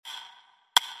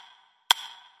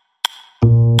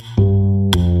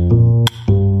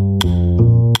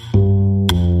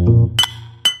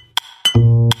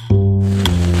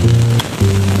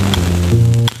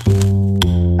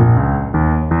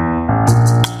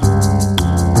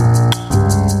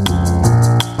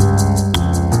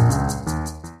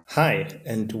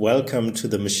and welcome to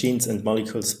the Machines and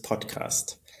Molecules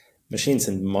podcast. Machines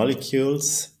and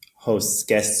Molecules hosts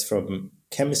guests from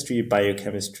chemistry,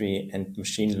 biochemistry, and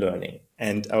machine learning.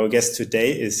 And our guest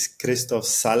today is Kristof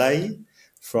Szalay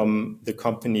from the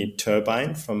company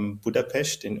Turbine from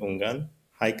Budapest in Ungarn.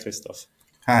 Hi, Kristof.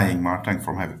 Hi, Ingmar. Thanks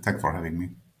for having me.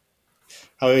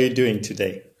 How are you doing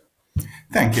today?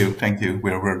 Thank you.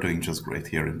 We're doing just great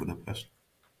here in Budapest.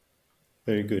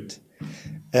 Very good.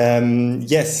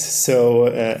 So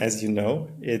as you know,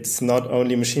 it's not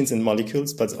only machines and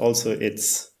molecules, but also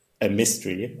it's a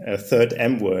mystery, a third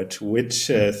M word. Which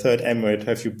third M word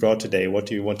have you brought today? What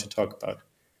do you want to talk about?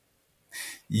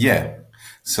 Yeah,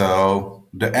 so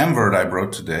the M word I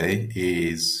brought today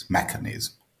is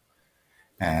mechanism.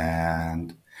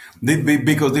 And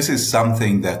because this is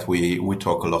something that we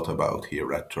talk a lot about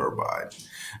here at Turbine.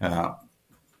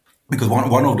 Because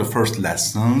one of the first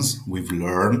lessons we've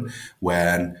learned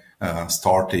when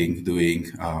starting doing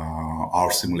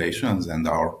our simulations and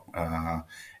our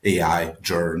AI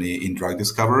journey in drug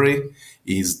discovery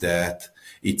is that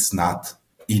it's not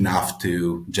enough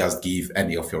to just give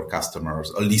any of your customers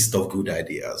a list of good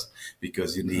ideas,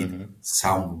 because you need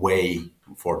some way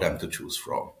for them to choose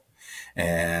from.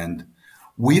 And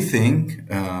we think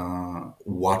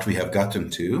what we have gotten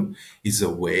to is a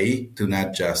way to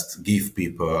not just give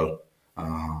people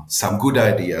some good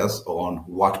ideas on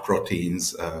what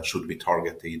proteins should be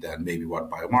targeted and maybe what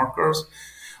biomarkers,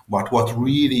 but what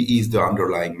really is the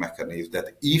underlying mechanism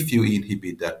that if you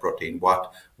inhibit that protein,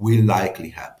 what will likely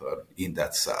happen in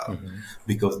that cell.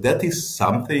 Because that is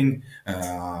something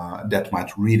that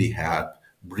might really help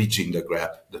bridging the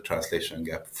gap, the translation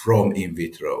gap from in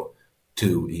vitro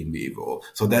to in vivo.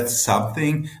 So that's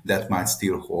something that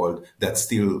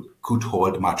still could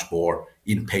hold much more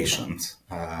in patients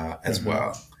as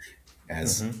well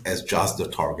as just the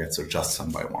targets or just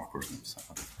some biomarkers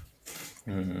themselves.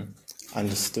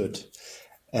 Understood.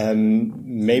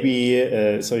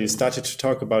 So you started to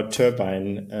talk about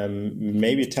Turbine.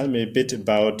 Maybe tell me a bit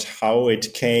about how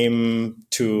it came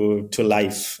to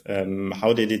life.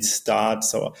 How did it start?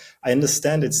 So I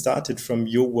understand it started from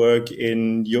your work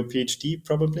in your PhD,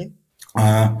 probably?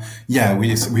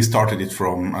 We started it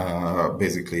from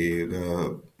basically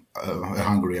the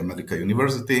Hungarian Medical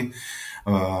University.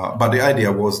 But the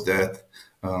idea was that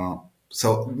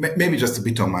maybe just a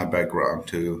bit on my background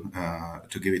to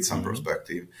give it some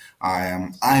perspective.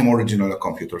 I'm originally a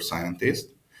computer scientist,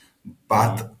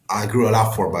 but I grew a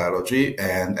love for biology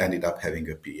and ended up having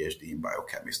a PhD in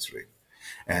biochemistry.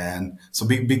 And so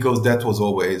because that was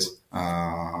always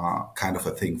kind of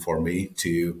a thing for me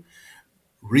to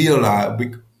realize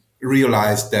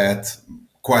that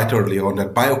quite early on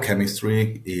that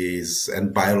biochemistry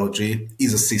and biology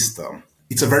is a system.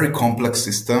 It's a very complex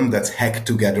system that's hacked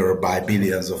together by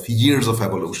billions of years of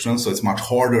evolution, so it's much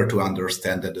harder to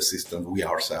understand than the system we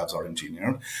ourselves are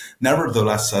engineered.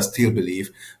 Nevertheless, I still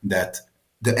believe that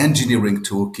the engineering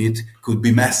toolkit could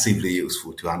be massively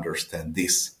useful to understand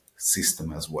this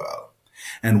system as well.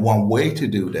 And one way to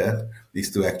do that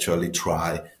is to actually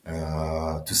try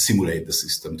to simulate the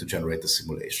system, to generate a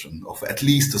simulation of at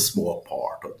least a small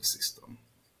part of the system.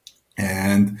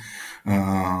 And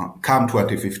come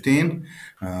 2015,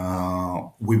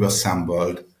 we've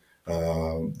assembled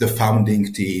the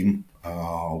founding team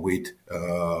with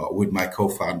my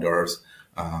co-founders,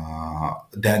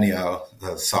 Daniel,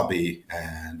 Sabi,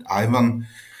 and Ivan.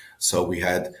 So we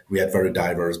had very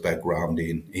diverse background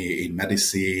in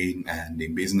medicine and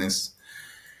in business,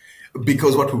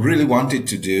 because what we really wanted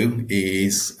to do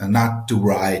is not to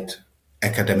write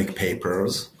academic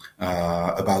papers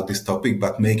about this topic,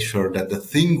 but make sure that the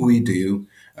thing we do,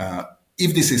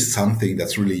 if this is something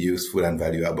that's really useful and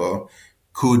valuable,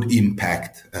 could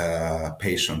impact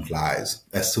patient lives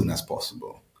as soon as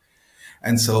possible.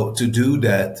 And so to do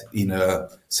that in a,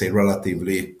 say,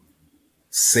 relatively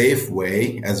safe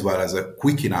way, as well as a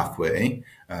quick enough way,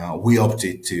 we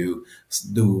opted to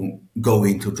go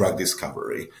into drug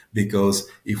discovery, because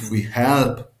if we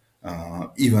help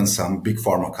even some big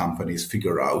pharma companies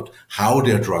figure out how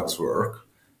their drugs work,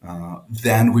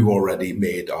 then we've already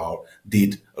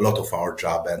did a lot of our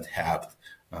job and helped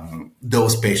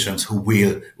those patients who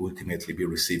will ultimately be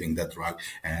receiving that drug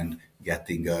and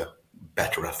getting a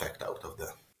better effect out of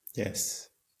that. Yes,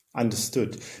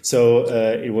 understood. So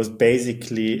it was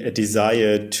basically a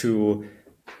desire to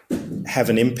have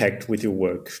an impact with your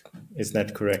work. Is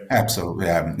that correct? Absolutely,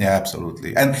 yeah,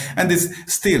 absolutely. And this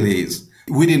still is.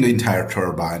 Within the entire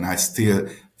Turbine, I still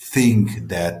think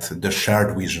that the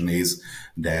shared vision is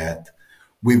that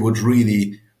we would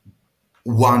really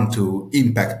want to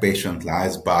impact patient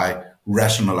lives by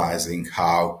rationalizing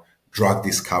how drug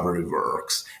discovery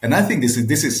works. And I think this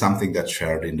is something that's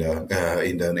shared in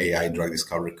the AI drug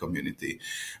discovery community,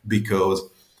 because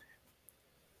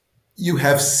you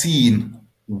have seen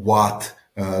what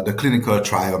the clinical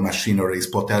trial machinery is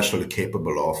potentially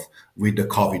capable of with the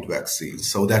COVID vaccine.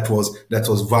 So that was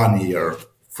 1 year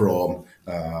from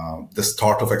the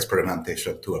start of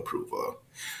experimentation to approval.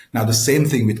 Now, the same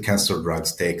thing with cancer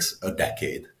drugs takes a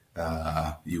decade,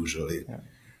 usually. Yeah.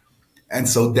 And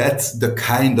so that's the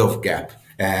kind of gap,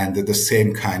 and the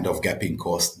same kind of gap in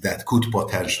cost that could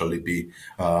potentially be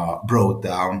brought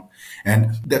down.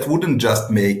 And that wouldn't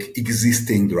just make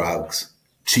existing drugs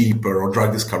cheaper or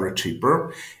drug discovery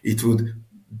cheaper. It would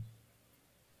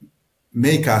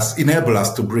enable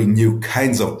us to bring new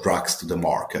kinds of drugs to the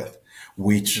market,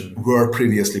 which were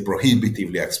previously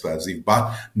prohibitively expensive,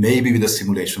 but maybe with a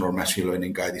simulation or machine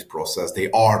learning guided process, they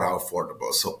are now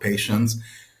affordable. So patients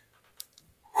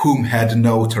whom had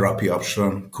no therapy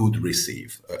option could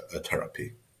receive a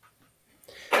therapy.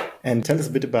 And tell us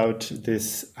a bit about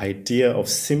this idea of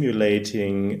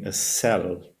simulating a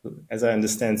cell. As I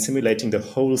understand, simulating the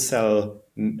whole cell,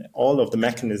 all of the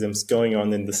mechanisms going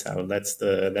on in the cell. That's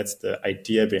the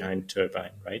idea behind Turbine,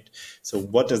 right? So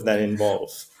what does that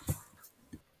involve?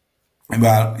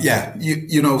 Well, yeah,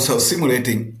 so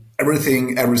simulating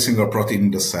everything, every single protein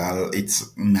in the cell,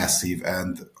 it's massive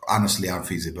and honestly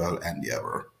unfeasible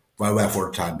ever. Well, for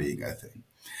the time being, I think.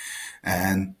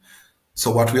 And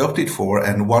so what we opted for,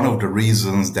 and one of the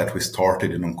reasons that we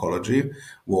started in oncology,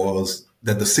 was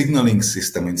that the signaling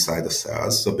system inside the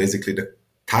cells, so basically the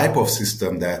type of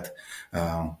system that,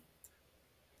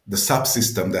 the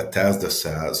subsystem that tells the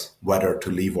cells whether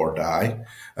to live or die,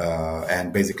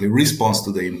 and basically responds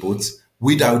to the inputs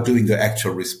without doing the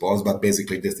actual response, but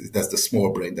basically that's the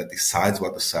small brain that decides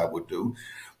what the cell would do.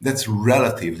 That's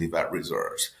relatively well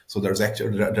researched. So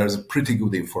there's pretty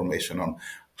good information on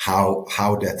how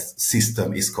that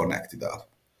system is connected up.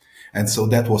 And so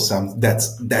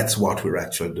that's what we're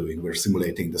actually doing. We're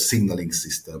simulating the signaling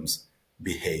system's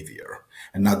behavior,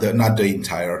 and not all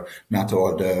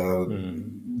the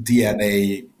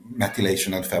DNA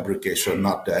methylation and fabrication,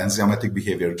 not the enzymatic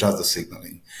behavior, just the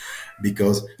signaling,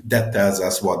 because that tells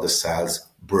us what the cell's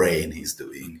brain is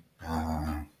doing,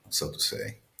 so to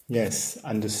say. Yes,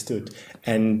 understood.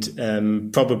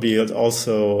 And probably it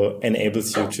also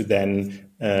enables you to then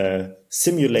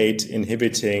simulate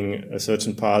inhibiting a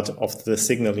certain part of the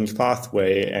signaling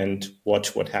pathway and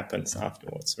watch what happens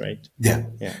afterwards, right? Yeah.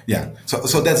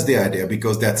 So that's the idea,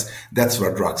 because that's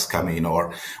where drugs come in.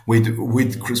 Or with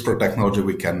CRISPR technology,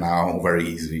 we can now very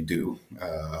easily do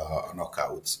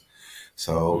knockouts.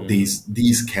 So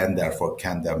these can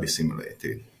then be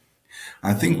simulated.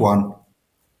 I think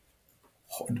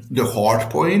the hard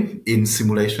point in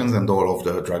simulations and all of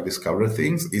the drug discovery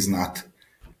things is not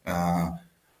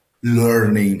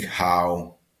learning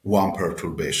how one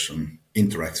perturbation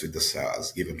interacts with the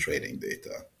cells given training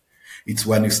data. It's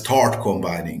when you start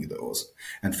combining those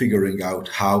and figuring out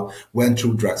how, when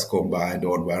two drugs combined,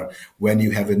 or when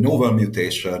you have a novel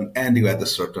mutation and you add a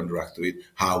certain drug to it,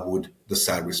 how would the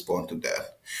cell respond to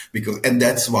that? And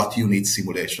that's what you need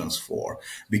simulations for,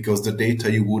 because the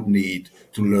data you would need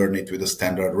to learn it with a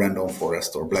standard random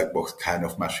forest or black box kind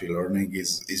of machine learning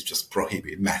is just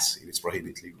massive. It's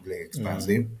prohibitively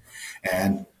expensive.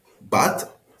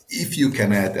 But if you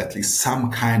can add at least some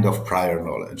kind of prior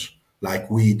knowledge,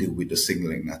 like we do with the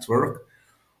signaling network,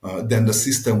 then the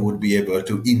system would be able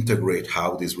to integrate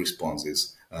how these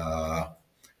responses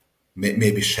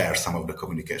maybe share some of the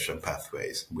communication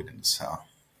pathways within the cell.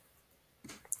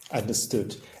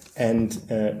 Understood. And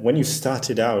when you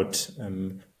started out,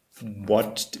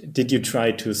 what did you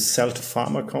try to sell to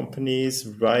pharma companies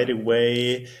right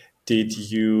away? Did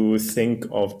you think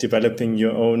of developing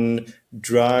your own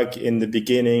drug in the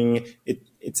beginning?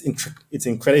 It's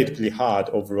incredibly hard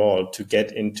overall to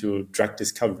get into drug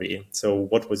discovery. So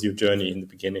what was your journey in the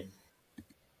beginning?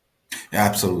 Yeah,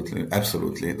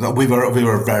 absolutely. We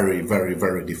were very, very,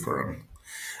 very different.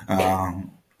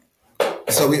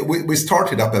 So we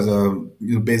started up as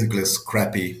basically a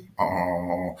scrappy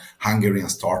Hungarian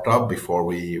startup before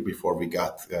we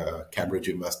got Cambridge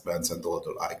investments and all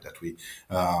the like that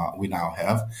we now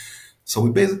have. So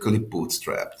we basically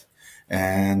bootstrapped,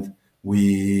 and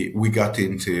we got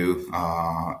into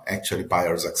actually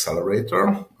Bayer's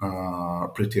accelerator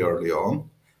pretty early on.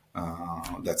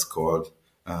 That's called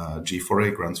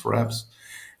G4A, Grants for Apps,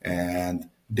 and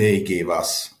they gave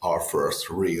us our first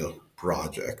real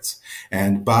projects.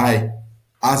 And by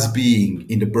us being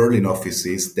in the Berlin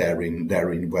offices there in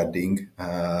Wedding,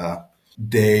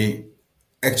 they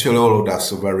actually allowed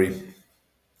us a very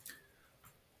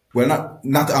well,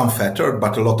 not unfettered,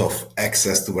 but a lot of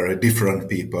access to very different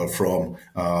people from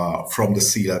the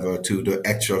C level to the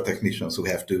actual technicians who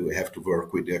have to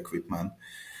work with the equipment,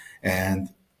 and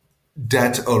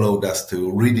that allowed us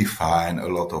to redefine a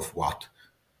lot of what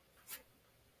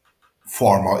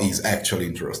pharma is actually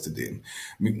interested in.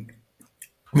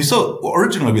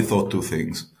 Originally we thought two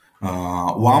things.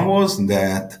 One was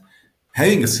that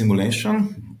having a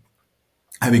simulation,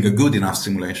 having a good enough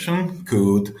simulation,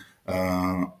 could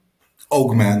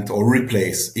augment or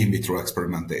replace in vitro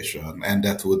experimentation, and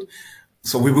that would.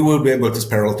 So we will be able to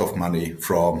spare a lot of money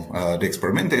from the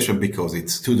experimentation because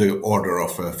it's to the order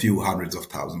of a few hundreds of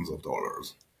thousands of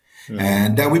dollars.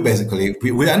 And then we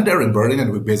went there in Berlin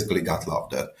and we basically got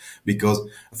loved at because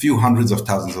a few hundreds of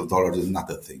thousands of dollars is not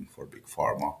a thing for big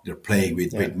pharma. They're playing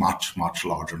with much, much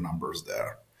larger numbers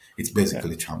there. It's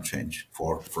basically chump change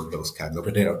for those kinds of,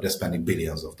 they're spending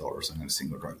billions of dollars on a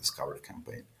single drug discovery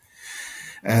campaign.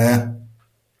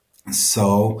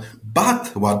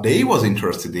 But what they were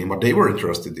interested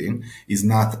in is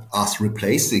not us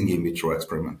replacing in vitro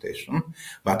experimentation,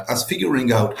 but us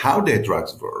figuring out how their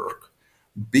drugs work,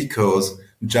 because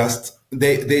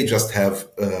they just have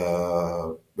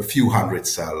a few hundred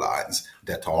cell lines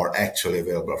that are actually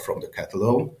available from the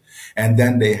catalog, and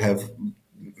then they have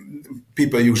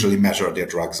people usually measure their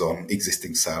drugs on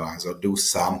existing cell lines or do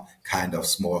some kind of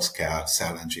small scale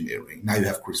cell engineering. Now you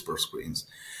have CRISPR screens.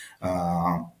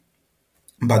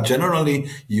 But generally,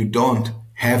 you don't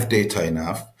have data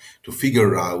enough to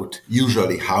figure out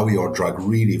usually how your drug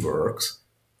really works,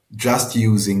 just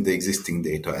using the existing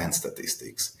data and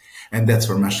statistics. And that's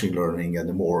where machine learning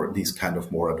and these kind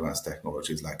of more advanced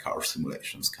technologies like our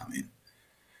simulations come in.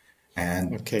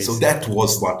 And so that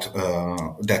was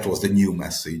that was the new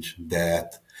message,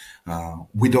 that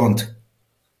we don't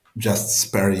just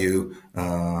spare you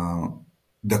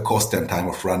the cost and time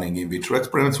of running in vitro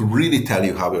experiments. We really tell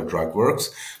you how your drug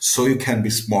works, so you can be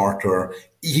smarter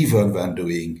even when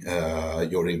doing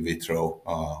your in vitro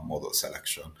model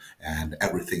selection and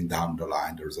everything down the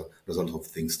line. There's a lot of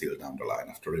things still down the line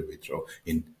after in vitro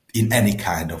in any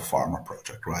kind of pharma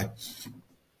project, right?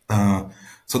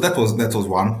 So that was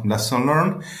one lesson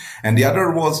learned, and the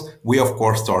other was we of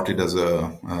course started as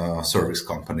a service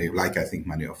company, like I think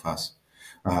many of us.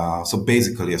 So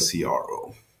basically a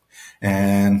CRO.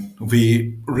 And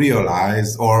we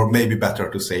realized, or maybe better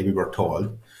to say, we were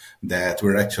told that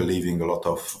we're actually leaving a lot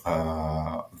of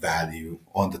value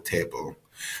on the table,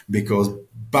 because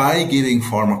by giving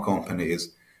pharma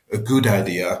companies a good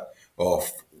idea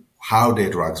of how their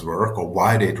drugs work or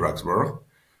why their drugs work,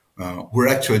 we're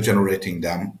actually generating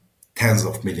them tens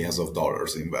of millions of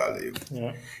dollars in value.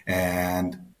 Yeah.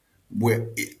 And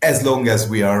as long as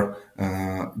we are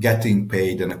getting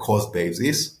paid on a cost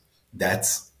basis,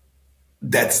 that's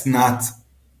not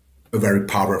a very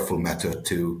powerful method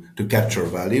to capture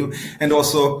value. And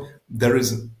also there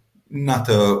is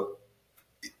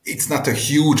it's not a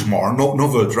huge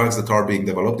novel drugs that are being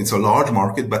developed. It's a large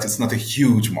market, but it's not a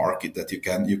huge market that you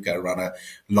can run a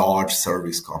large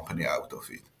service company out of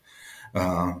it.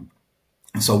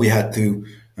 So we had to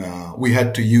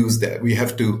use that. We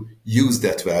have to use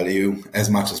that value as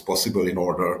much as possible in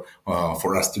order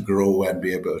for us to grow and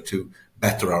be able to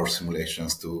better our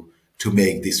simulations to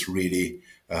make this really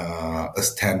a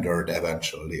standard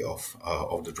eventually of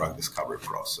the drug discovery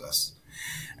process.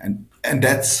 And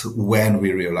that's when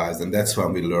we realized, and that's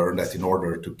when we learned that in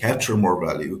order to capture more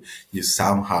value, you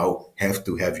somehow have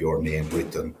to have your name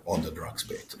written on the drug's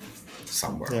patent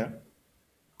somewhere. Yeah.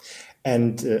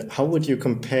 And how would you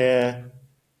compare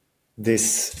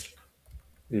this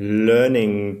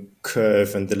learning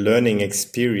curve and the learning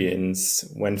experience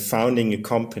when founding a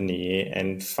company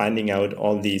and finding out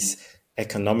all these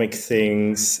economic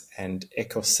things and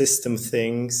ecosystem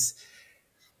things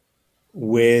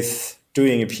with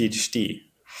doing a PhD?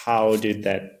 How did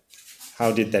that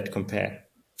compare?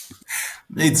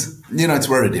 It's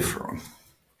very different.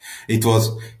 It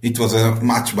was a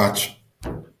much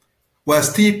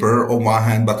steeper on one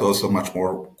hand, but also much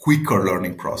more quicker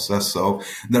learning process. So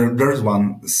there's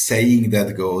one saying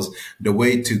that goes, the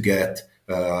way to get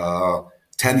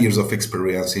 10 years of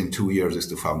experience in 2 years is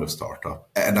to found a startup.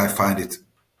 And I find it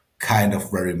kind of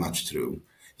very much true.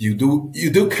 You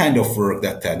do kind of work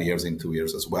that 10 years in 2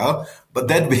 years as well. But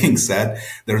that being said,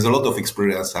 there's a lot of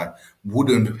experience I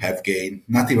wouldn't have gained,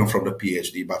 not even from the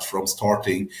PhD, but from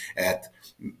starting at,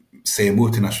 say, a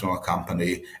multinational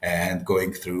company and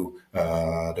going through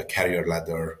the career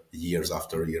ladder years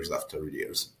after years after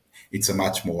years. It's a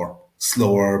much more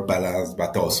slower, balanced,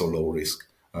 but also low risk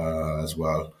as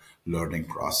well learning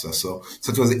process. So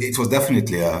it was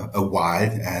definitely a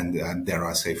wild and dare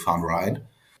I say fun ride.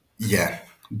 Yeah.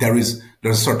 there's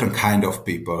a certain kind of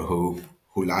people who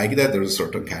like that. There's a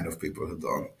certain kind of people who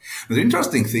don't. But the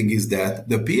interesting thing is that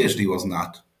the PhD was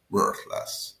not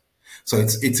worthless. So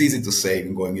it's easy to say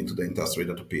going into the industry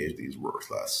that a PhD is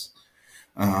worthless.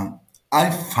 I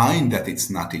find that it's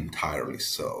not entirely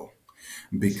so,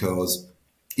 because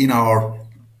in our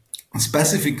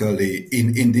specifically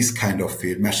in this kind of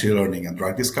field, machine learning and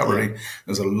drug discovery,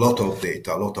 there's a lot of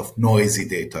data, a lot of noisy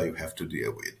data you have to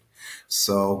deal with.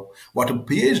 So what a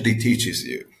PhD teaches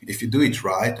you, if you do it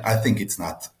right, I think it's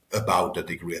not about the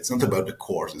degree. It's not about the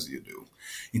courses you do.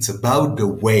 It's about the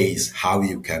ways how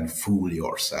you can fool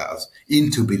yourselves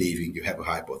into believing you have a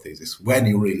hypothesis when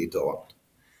you really don't.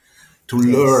 To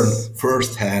learn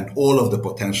firsthand all of the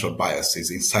potential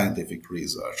biases in scientific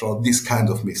research or these kind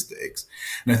of mistakes.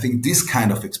 And I think this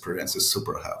kind of experience is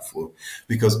super helpful,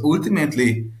 because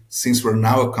ultimately, since we're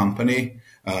now a company,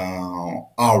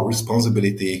 our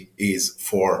responsibility is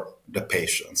for the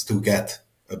patients to get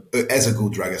as a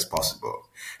good drug as possible.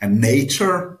 And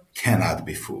nature cannot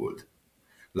be fooled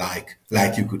like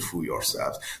you could fool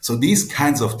yourselves. So these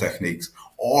kinds of techniques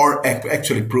are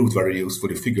actually proved very useful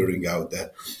in figuring out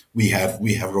that we have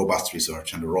robust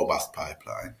research and a robust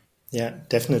pipeline. Yeah,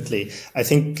 definitely. I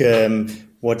think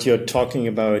what you're talking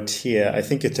about here, I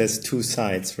think it has two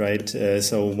sides, right?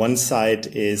 So one side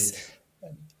is,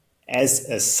 as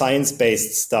a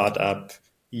science-based startup,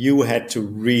 you had to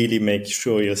really make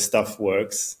sure your stuff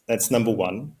works. That's number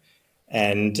one.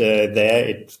 And there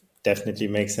it definitely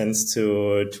makes sense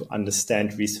to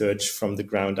understand research from the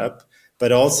ground up.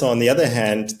 But also, on the other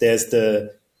hand, there's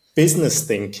the business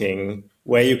thinking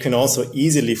where you can also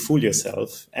easily fool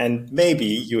yourself. And maybe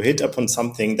you hit upon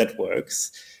something that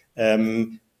works.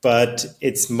 But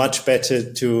it's much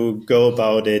better to go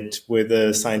about it with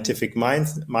a scientific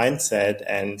mindset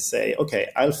and say,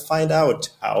 okay, I'll find out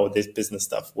how this business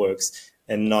stuff works,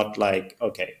 and not like,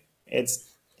 okay, it's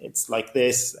like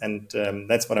this, and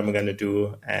that's what I'm going to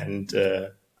do, and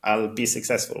I'll be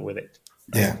successful with it.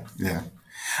 Right? Yeah.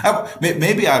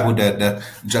 Maybe I would add that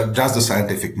just the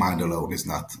scientific mind alone is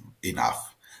not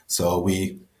enough. So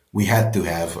we had to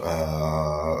have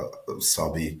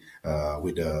Sabi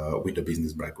with a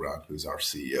business background, who's our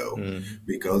CEO,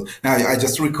 because now I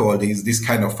just recall these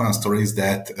kind of fun stories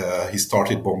that he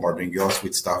started bombarding us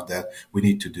with stuff that we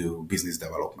need to do business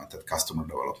development and customer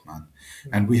development,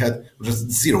 and we had just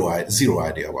zero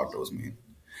idea what those mean.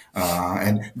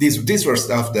 And these were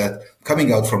stuff that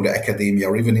coming out from the academia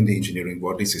or even in the engineering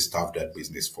world, this is stuff that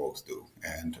business folks do.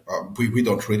 And we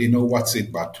don't really know what's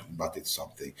it, but it's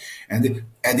something. And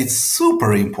it's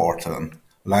super important.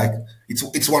 Like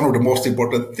it's one of the most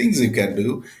important things you can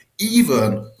do,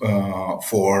 even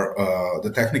for the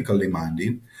technically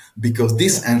minded, because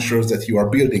this ensures that you are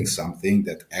building something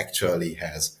that actually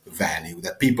has value,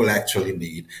 that people actually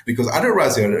need. Because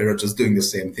otherwise you're just doing the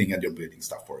same thing and you're building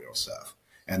stuff for yourself.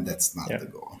 And that's not the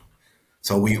goal.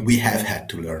 So we have had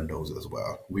to learn those as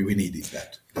well. We needed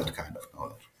that kind of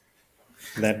knowledge.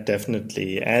 That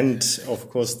definitely. And of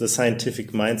course, the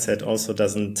scientific mindset also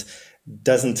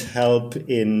doesn't help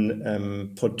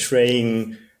in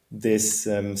portraying this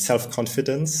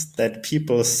self-confidence that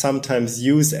people sometimes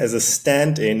use as a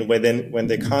stand-in when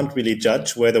they can't really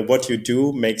judge whether what you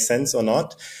do makes sense or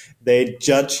not. They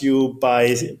judge you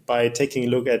by taking a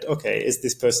look at, okay, is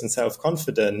this person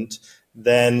self-confident?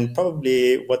 Then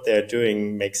probably what they're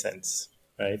doing makes sense,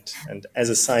 right? And as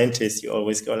a scientist, you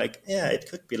always go like, yeah, it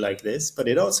could be like this, but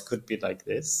it also could be like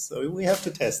this. So we have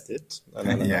to test it.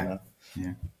 Yeah.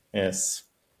 Yes.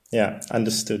 Yeah,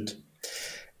 understood.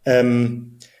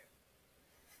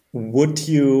 Would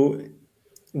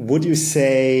you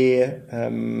say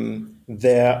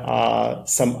there are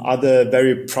some other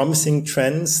very promising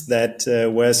trends that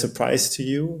were a surprise to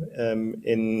you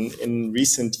in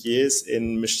recent years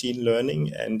in machine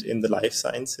learning and in the life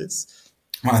sciences?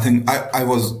 Well, I think I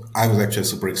was actually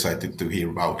super excited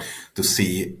to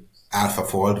see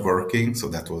AlphaFold working. So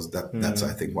that's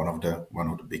I think one of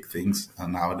the big things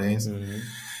nowadays.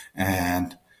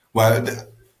 And well,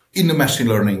 in the machine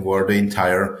learning world, the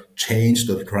entire change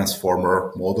to the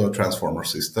transformer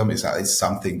system is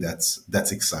something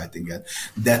that's exciting, and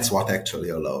that's what actually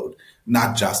allowed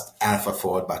not just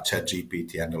AlphaFold but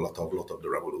ChatGPT and a lot of the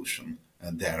revolution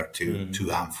there to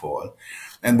unfold.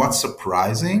 And what's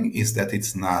surprising is that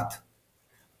it's not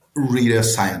really a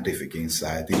scientific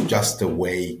insight; it's just a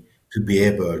way to be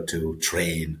able to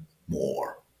train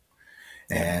more.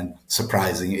 And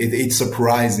it's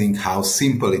surprising how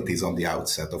simple it is on the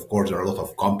outset. Of course, there are a lot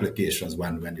of complications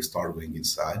when you start going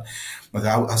inside, but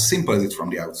how simple is it from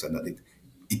the outset that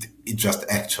it just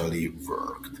actually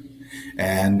worked.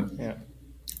 And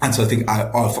And so I think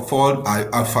AlphaFold,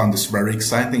 I found this very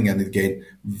exciting, and it gained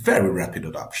very rapid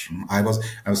adoption. I was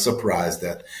surprised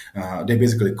that they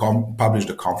basically published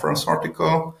a conference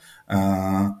article,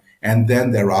 and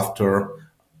then thereafter,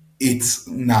 it's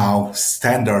now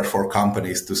standard for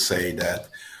companies to say that,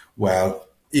 well,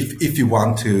 if you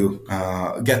want to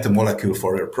get the molecule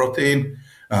for your protein,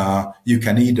 you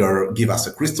can either give us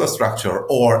a crystal structure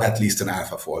or at least an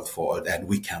AlphaFold fold, and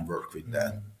we can work with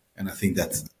that. And I think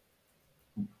that's,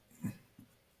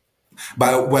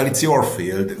 but well, it's your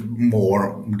field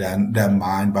more than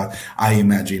mine, but I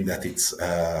imagine that it's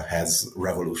has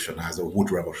revolutionized or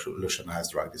would revolutionize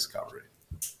drug discovery.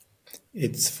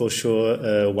 It's for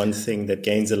sure one thing that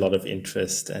gains a lot of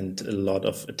interest and a lot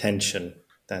of attention.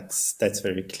 That's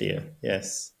very clear.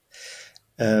 Yes.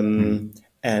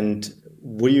 And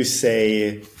would you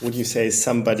say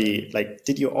somebody, like,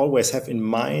 did you always have in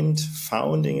mind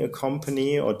founding a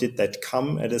company, or did that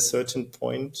come at a certain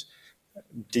point?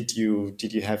 Did you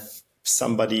have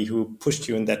somebody who pushed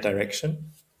you in that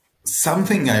direction?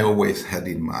 Something I always had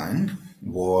in mind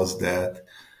was that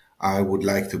I would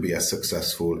like to be as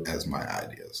successful as my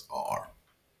ideas are,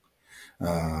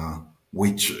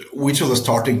 which was a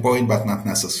starting point, but not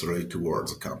necessarily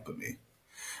towards a company.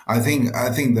 I think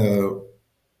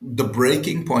the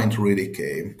breaking point really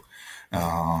came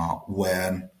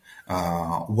when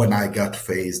I got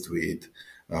faced with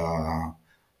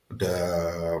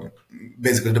the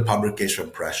basically the publication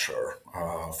pressure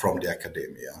from the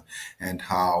academia, and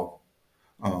how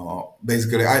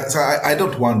basically I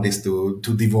don't want this to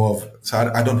devolve. So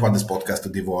I don't want this podcast to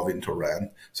devolve into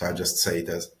rant. So I just say it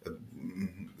as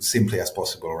simply as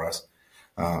possible, or as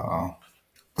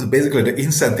basically the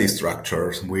incentive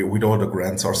structures with all the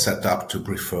grants are set up to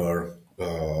prefer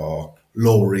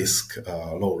low risk,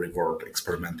 low reward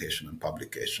experimentation and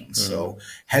publications. So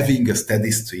having a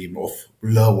steady stream of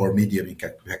low or medium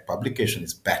impact publication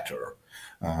is better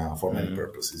for many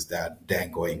purposes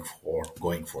than going for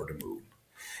the moon.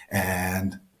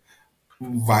 And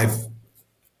I've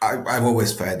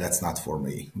always felt that's not for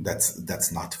me.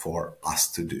 That's not for us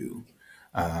to do.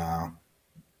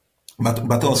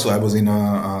 But also I was in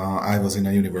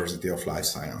a university of life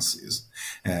sciences,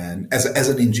 and as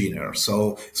an engineer,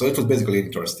 so it was basically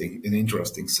an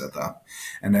interesting setup.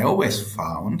 And I always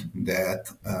found that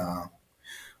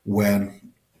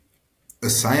when a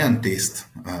scientist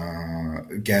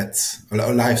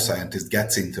a life scientist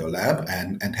gets into a lab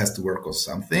and has to work on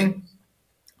something,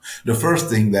 the first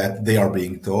thing that they are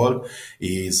being told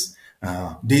is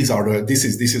this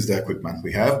is the equipment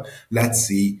we have. Let's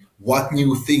see what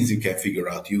new things you can figure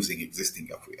out using existing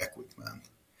equipment.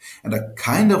 And I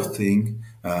kind of think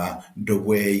the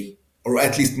way, or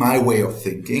at least my way of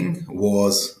thinking,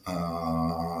 was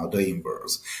the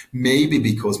inverse. Maybe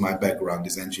because my background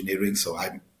is engineering, so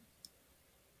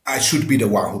I should be the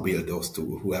one who built those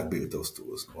tools, who have built those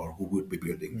tools, or who would be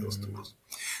building those tools.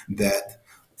 That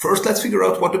first, let's figure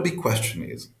out what the big question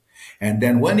is. And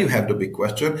then when you have the big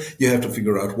question, you have to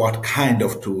figure out what kind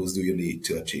of tools do you need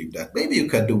to achieve that. Maybe you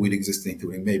can do with existing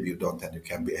tooling, maybe you don't, and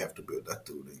you have to build that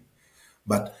tooling.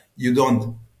 But you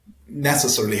don't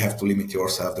necessarily have to limit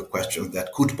yourself to questions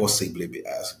that could possibly be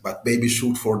asked, but maybe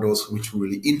shoot for those which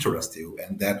really interest you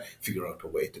and then figure out a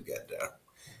way to get there.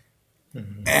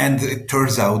 And it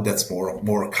turns out that's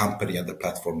more a company and the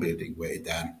platform building way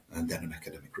than an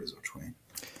academic research way.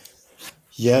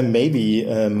 Yeah, maybe.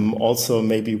 Also,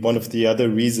 maybe one of the other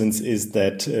reasons is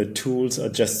that tools are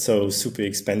just so super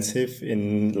expensive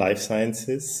in life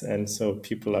sciences, and so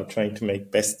people are trying to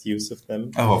make best use of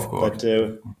them. Oh, of course.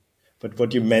 But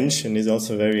what you mention is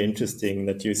also very interesting,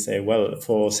 that you say, well,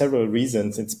 for several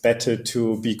reasons, it's better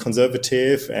to be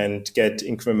conservative and get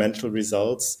incremental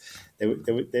results.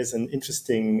 There's an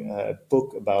interesting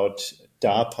book about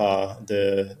DARPA,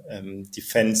 the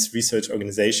Defense Research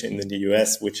Organization in the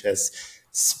US, which has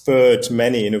spurred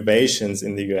many innovations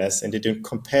in the US, and it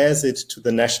compares it to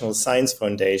the National Science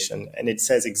Foundation. And it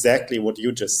says exactly what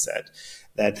you just said,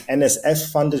 that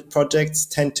NSF-funded projects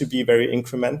tend to be very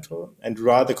incremental and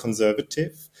rather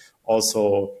conservative,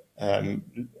 also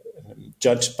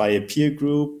judged by a peer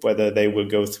group, whether they will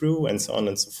go through and so on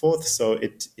and so forth. So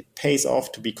it pays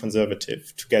off to be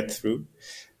conservative, to get through.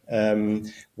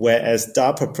 Whereas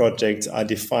DARPA projects are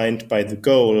defined by the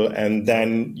goal, and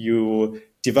then you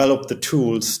develop the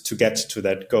tools to get to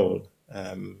that goal,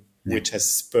 which has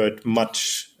spurred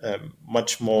much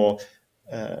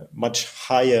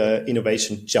higher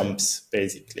innovation jumps,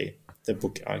 basically, the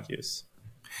book argues.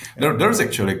 There's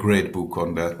actually a great book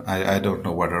on that. I don't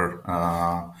know whether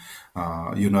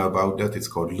you know about that. It's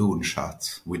called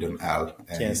Moonshots, with an L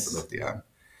instead of the M.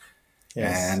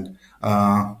 Yes. And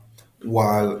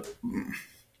while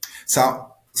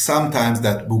Sometimes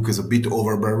that book is a bit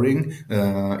overbearing.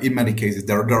 In many cases,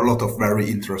 there are a lot of very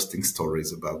interesting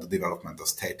stories about the development of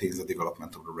statings, the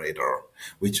development of the radar,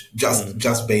 which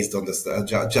just based on this,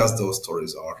 just those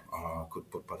stories could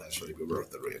potentially be worth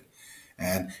the read.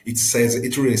 And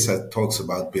talks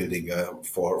about building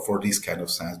for this kind of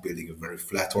science, building a very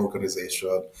flat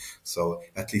organization. So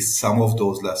at least some of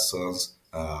those lessons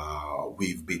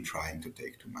we've been trying to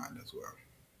take to mind as well.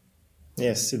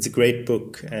 Yes, it's a great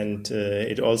book, and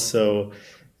it also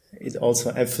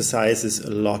emphasizes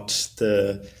a lot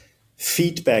the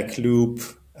feedback loop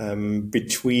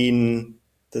between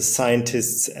the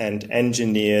scientists and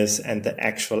engineers and the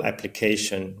actual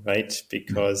application, right?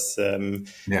 Because you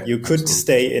could absolutely.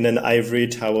 stay in an ivory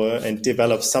tower and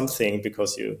develop something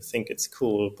because you think it's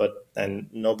cool, but then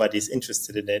nobody's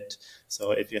interested in it.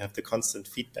 So if you have the constant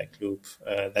feedback loop,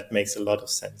 that makes a lot of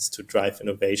sense to drive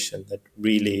innovation that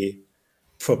really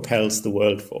propels the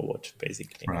world forward,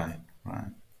 basically. Right.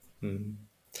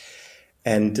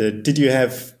 And did you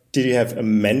have a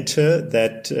mentor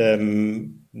that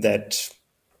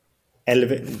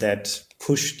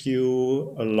pushed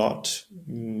you a lot,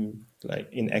 like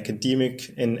in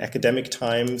academic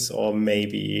times, or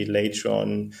maybe later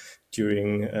on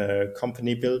during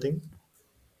company building?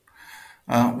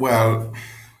 Well,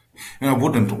 I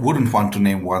wouldn't want to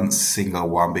name one single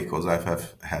one because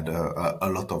I've had a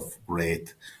lot of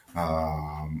great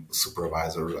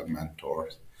supervisors and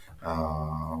mentors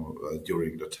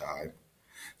during the time.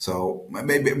 So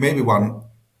maybe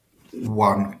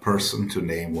one person to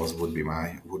name would be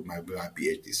my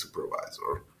PhD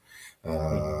supervisor.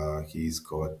 He's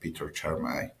called Peter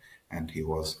Chermay, and he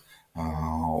was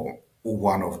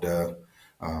one of the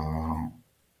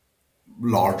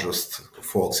largest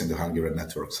folks in the Hungarian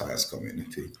network science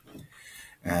community.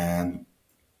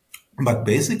 But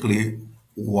basically,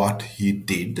 what he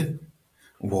did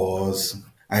was,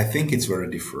 I think it's very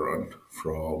different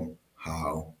from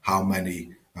how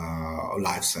many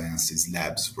life sciences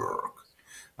labs work.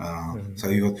 So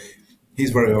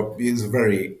he's a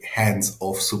very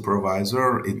hands-off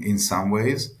supervisor in some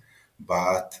ways,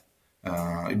 but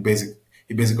he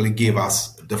basically gave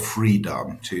us the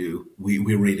freedom we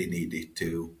really needed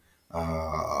to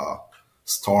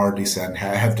start this and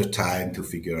have the time to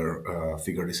figure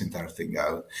this entire thing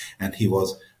out. And he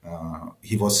was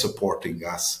supporting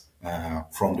us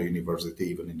from the university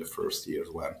even in the first years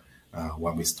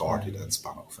when we started and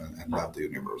spun off and left the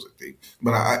university.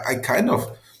 But I kind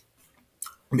of,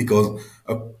 because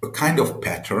a kind of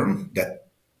pattern that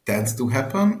tends to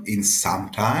happen in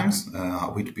sometimes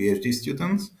with PhD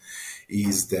students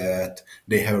is that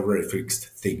they have a very fixed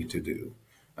thing to do.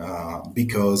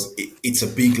 Because it's a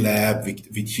big lab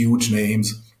with huge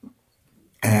names,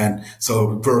 and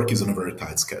so work is on a very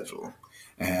tight schedule.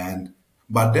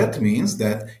 But that means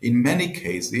that in many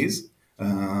cases,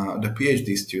 the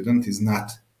PhD student is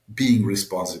not being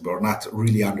responsible or not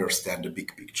really understand the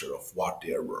big picture of what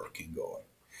they are working on.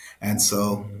 And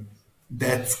so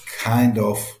that's kind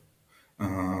of,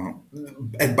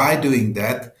 and by doing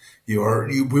that, we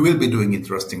will be doing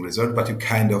interesting research, but you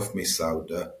kind of miss out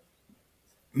the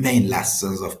main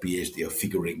lessons of PhD of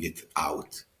figuring it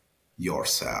out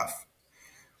yourself.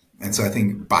 And so I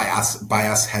think by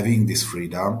us having this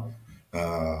freedom,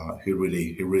 he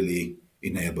really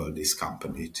enabled this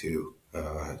company to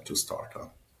start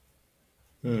up.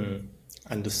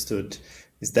 Understood.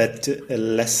 Is that a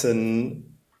lesson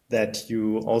that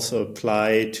you also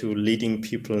apply to leading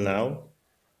people now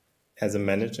as a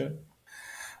manager?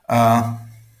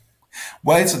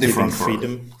 Well, it's a different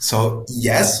freedom. So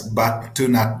yes, but to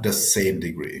not the same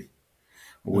degree.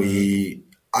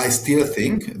 I still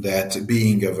think that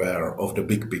being aware of the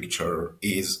big picture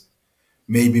is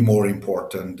maybe more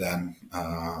important than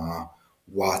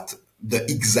what the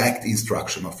exact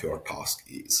instruction of your task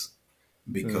is,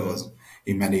 because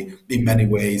in many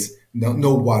ways,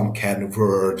 no one can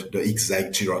word the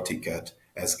exact Jira ticket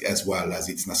as well as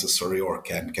it's necessary or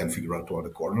can figure out all the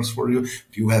corners for you.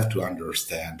 You have to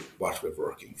understand what we're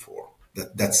working for.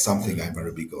 That's something I'm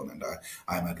very big on, and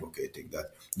I'm advocating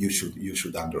that you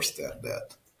should understand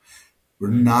that. We're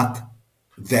not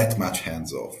that much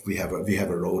hands off. We have a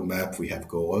roadmap, we have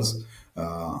goals,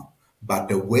 but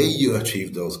the way you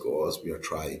achieve those goals, we are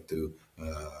trying to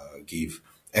give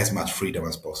as much freedom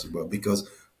as possible, because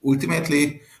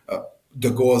ultimately the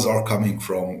goals are coming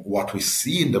from what we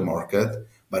see in the market,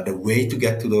 but the way to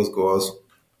get to those goals,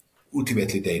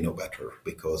 ultimately they know better,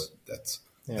 because that's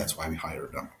why we hire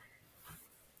them.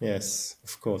 Yes,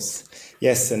 of course.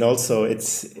 Yes, and also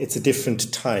it's a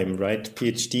different time, right?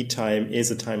 PhD time is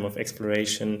a time of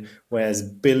exploration, whereas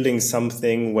building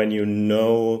something when you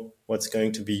know what's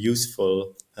going to be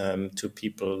useful to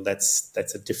people, that's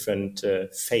a different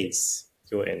phase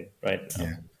you're in right now.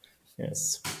 Yeah.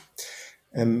 Yes.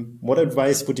 What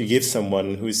advice would you give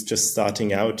someone who's just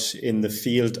starting out in the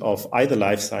field of either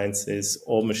life sciences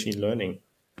or machine learning?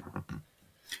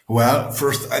 Well,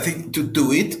 first, I think to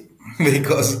do it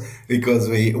because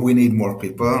we need more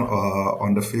people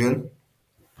on the field,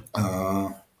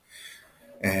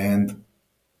 and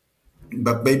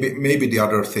but maybe the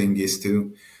other thing is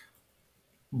to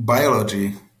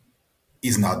biology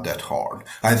is not that hard.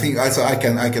 I think I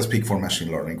can speak for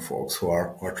machine learning folks who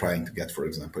are trying to get, for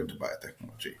example, into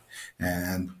biotechnology,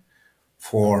 and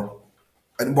for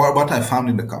and what I found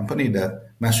in the company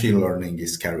that machine learning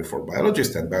is scary for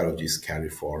biologists and biology is scary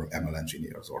for ML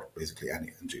engineers or basically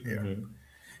any engineer,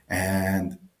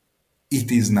 and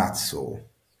it is not so.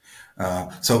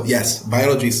 So yes,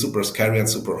 biology is super scary and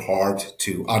super hard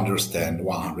to understand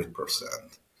 100%.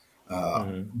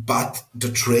 But the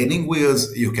training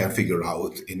wheels you can figure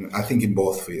out in I think in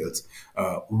both fields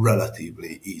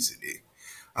relatively easily.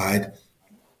 I'd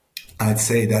I'd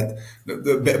say that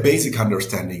the basic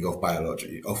understanding of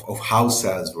biology of how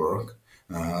cells work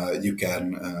you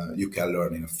can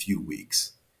learn in a few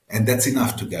weeks, and that's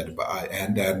enough to get by.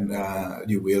 And then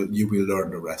you will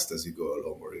learn the rest as you go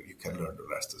along, or you can learn the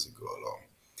rest as you go along.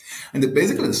 And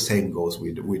basically the same goes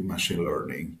with machine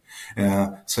learning.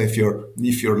 So if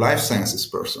you're a life sciences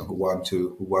person who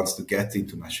wants to get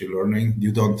into machine learning,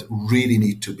 you don't really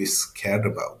need to be scared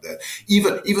about that.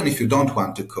 Even if you don't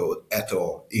want to code at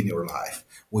all in your life,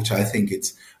 which I think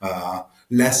it's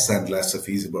less and less a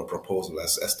feasible proposal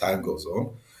as time goes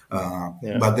on.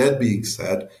 But that being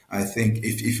said, I think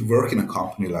if you work in a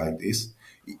company like this,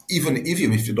 even if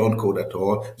you don't code at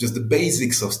all, just the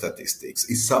basics of statistics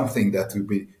is something that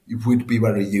would be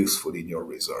very useful in your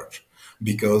research,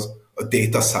 because a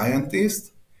data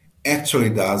scientist actually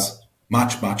does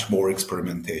much more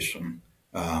experimentation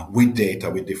with data,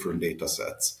 with different data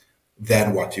sets,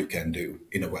 than what you can do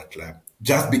in a wet lab.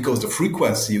 Just because the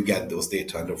frequency you get those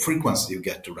data and the frequency you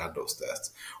get to run those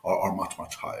tests are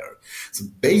much higher. So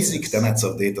basic tenets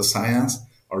of data science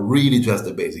are really just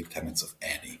the basic tenets of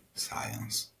any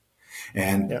science.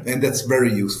 And that's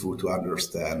very useful to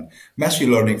understand.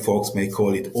 Machine learning folks may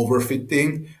call it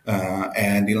overfitting,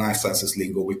 and in life sciences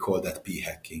lingo, we call that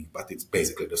p-hacking, but it's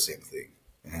basically the same thing.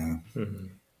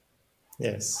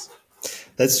 Yes,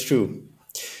 that's true.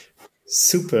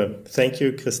 Super. Thank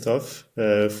you, Kristof,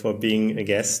 for being a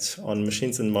guest on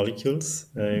Machines and Molecules.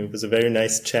 It was a very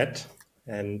nice chat,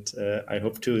 and I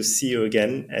hope to see you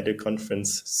again at a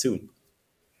conference soon.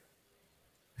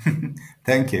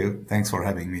 Thank you. Thanks for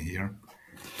having me here.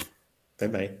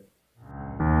 Bye-bye.